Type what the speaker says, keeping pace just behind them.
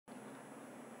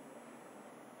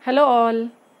Hello all,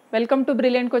 welcome to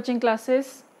Brilliant Coaching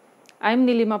Classes. I am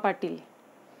Nilima Patil.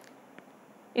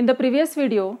 In the previous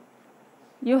video,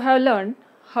 you have learned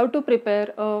how to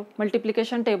prepare a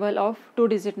multiplication table of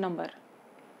 2-digit number.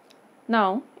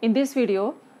 Now, in this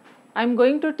video, I am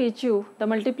going to teach you the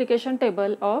multiplication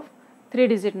table of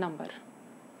 3-digit number.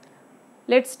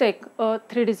 Let's take a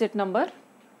 3-digit number,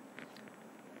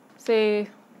 say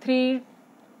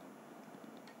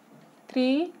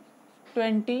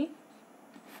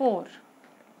 324.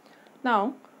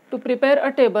 Now, to prepare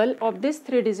a table of this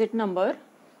 3-digit number,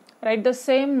 write the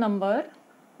same number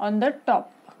on the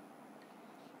top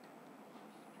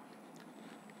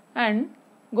and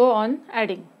go on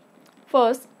adding.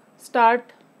 First,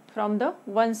 start from the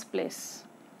ones place.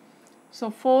 So,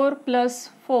 4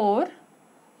 plus 4,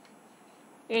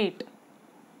 8.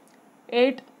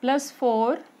 8 plus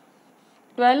 4,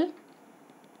 12,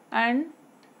 and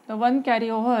the 1 carry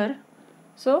over,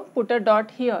 so put a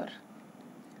dot here.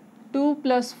 2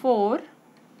 plus 4,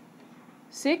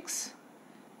 6.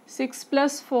 6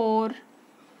 plus 4,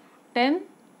 10.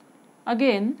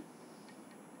 Again,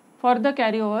 for the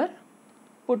carryover,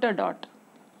 put a dot.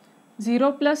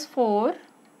 0 plus 4,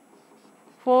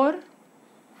 4.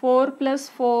 4 plus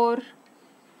 4,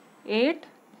 8.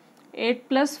 8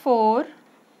 plus 4,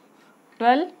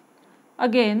 12.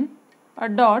 Again, a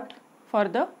dot for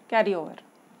the carryover.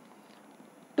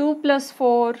 2 plus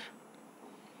 4,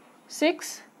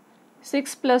 6.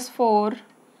 6 plus 4,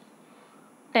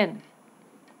 10.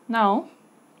 Now,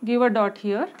 give a dot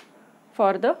here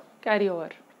for the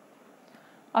carryover.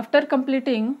 After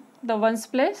completing the ones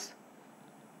place,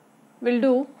 we'll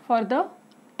do for the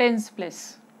tens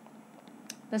place.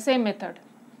 The same method.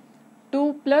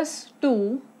 2 plus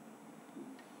 2,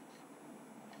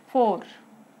 4.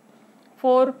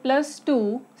 4 plus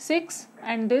 2, 6,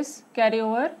 and this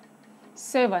carryover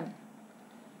 7.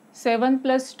 7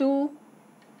 plus 2,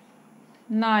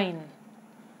 9.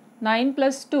 9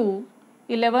 plus 2,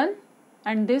 11,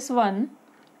 and this one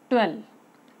 12.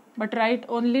 But write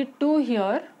only 2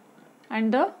 here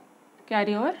and the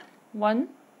carryover 1,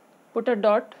 put a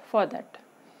dot for that.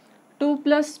 2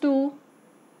 plus 2,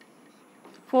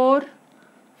 4.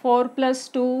 4 plus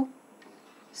 2,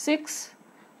 6.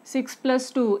 6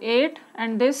 plus 2, 8,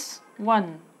 and this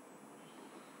 1,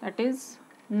 that is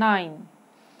 9.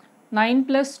 9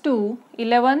 plus 2,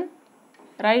 11,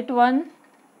 write 1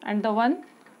 and the 1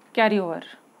 carryover,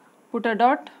 put a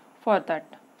dot for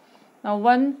that. Now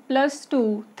 1 plus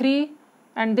 2, 3,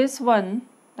 and this 1,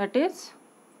 that is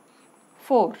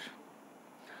 4.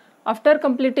 After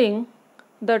completing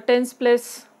the tens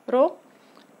place row,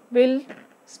 we'll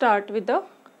start with the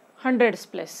hundreds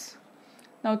place.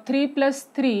 Now 3 plus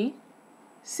 3,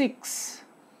 6.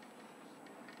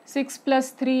 6 plus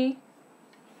 3,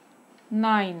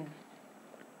 9.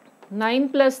 9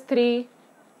 plus 3,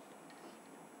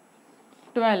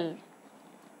 12.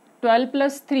 12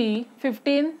 plus 3,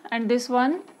 15, and this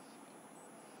one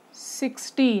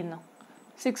 16.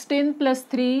 16 plus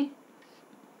 3,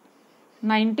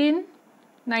 19.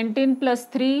 19 plus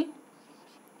 3,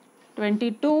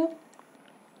 22.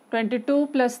 22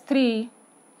 plus 3,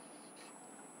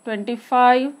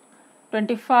 25.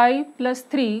 25 plus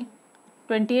 3,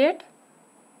 28,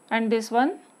 and this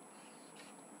one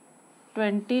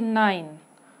 29.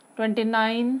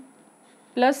 29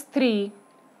 plus 3,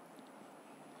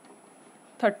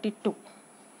 32.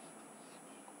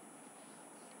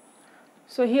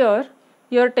 So here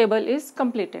your table is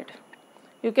completed.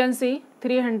 You can see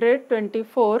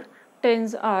 324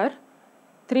 tens are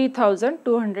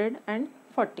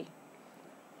 3240.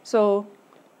 So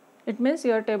it means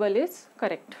your table is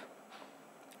correct.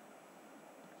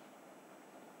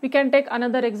 We can take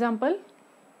another example.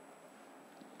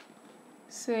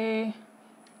 Say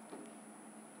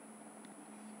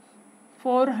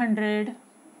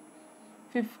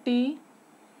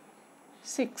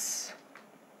 456.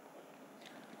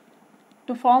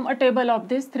 To form a table of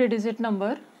this 3-digit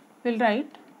number, we'll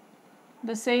write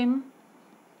the same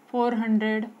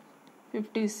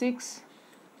 456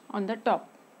 on the top.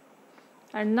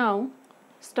 And now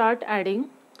start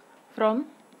adding from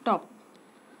top.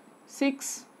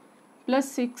 6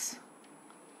 plus 6,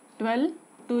 12,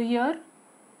 2 here,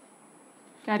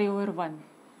 carry over 1.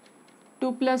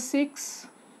 2 plus 6,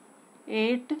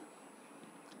 8.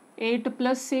 8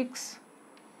 plus 6,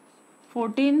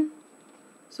 14.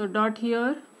 So dot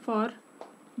here for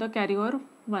the carryover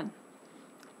 1.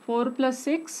 4 plus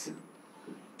 6,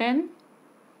 10.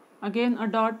 Again a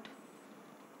dot.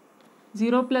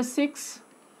 0 plus 6,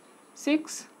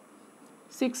 6.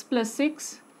 6 plus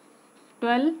 6,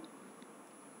 12.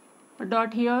 A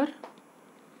dot here.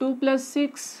 2 plus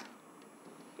 6,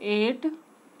 8.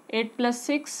 8 plus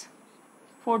 6,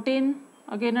 14,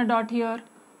 again a dot here,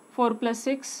 4 plus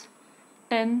 6,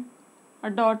 10, a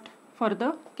dot for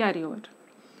the carryover.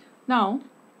 Now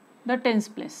the tens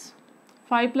place,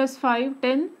 5 plus 5,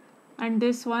 10, and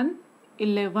this one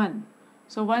 11.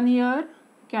 So 1 here,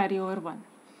 carryover 1.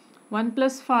 1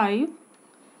 plus 5,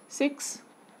 6,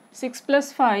 6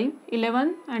 plus 5,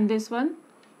 11, and this one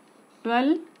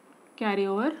 12,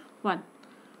 carryover 1.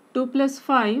 2 plus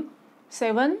 5,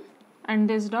 7, and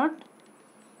this dot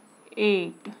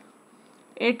 8.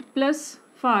 8 plus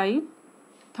 5,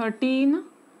 13,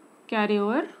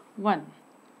 carryover 1.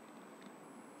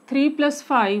 3 plus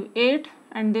 5, 8,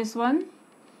 and this one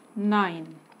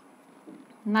 9.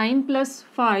 9 plus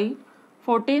 5,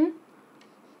 14,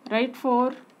 write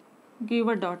 4, give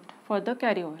a dot for the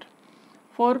carryover.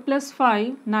 4 plus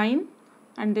 5, 9,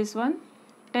 and this one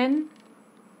 10,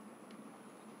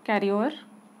 carryover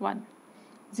 1.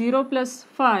 0 plus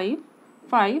 5,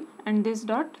 5, and this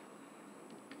dot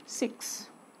 6.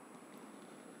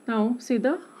 Now see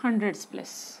the hundreds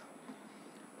place.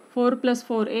 4 plus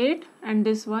 4, 8, and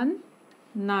this one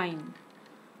 9.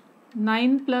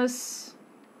 9 plus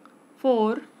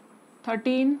 4,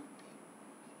 13.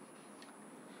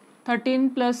 13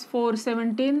 plus 4,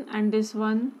 17, and this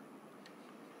one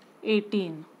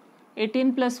 18.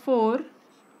 18 plus 4,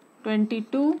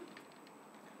 22.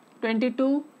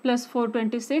 22 plus 4,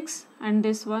 26, and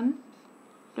this one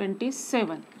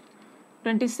 27.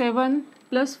 27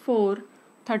 plus 4,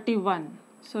 31.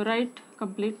 So write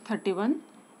complete 31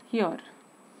 here.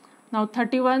 Now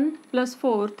 31 plus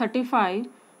 4, 35,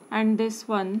 and this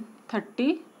one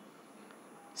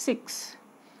 36.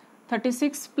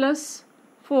 36 plus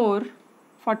 4,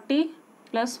 40,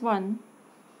 plus 1,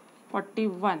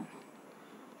 41.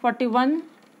 41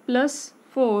 plus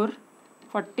 4,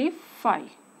 45.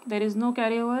 There is no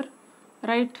carryover,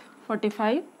 write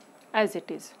 45 as it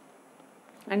is.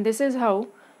 And this is how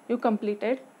you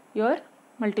completed your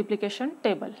multiplication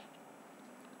table.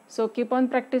 So keep on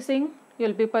practicing, you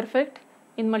will be perfect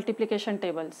in multiplication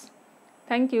tables.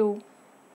 Thank you.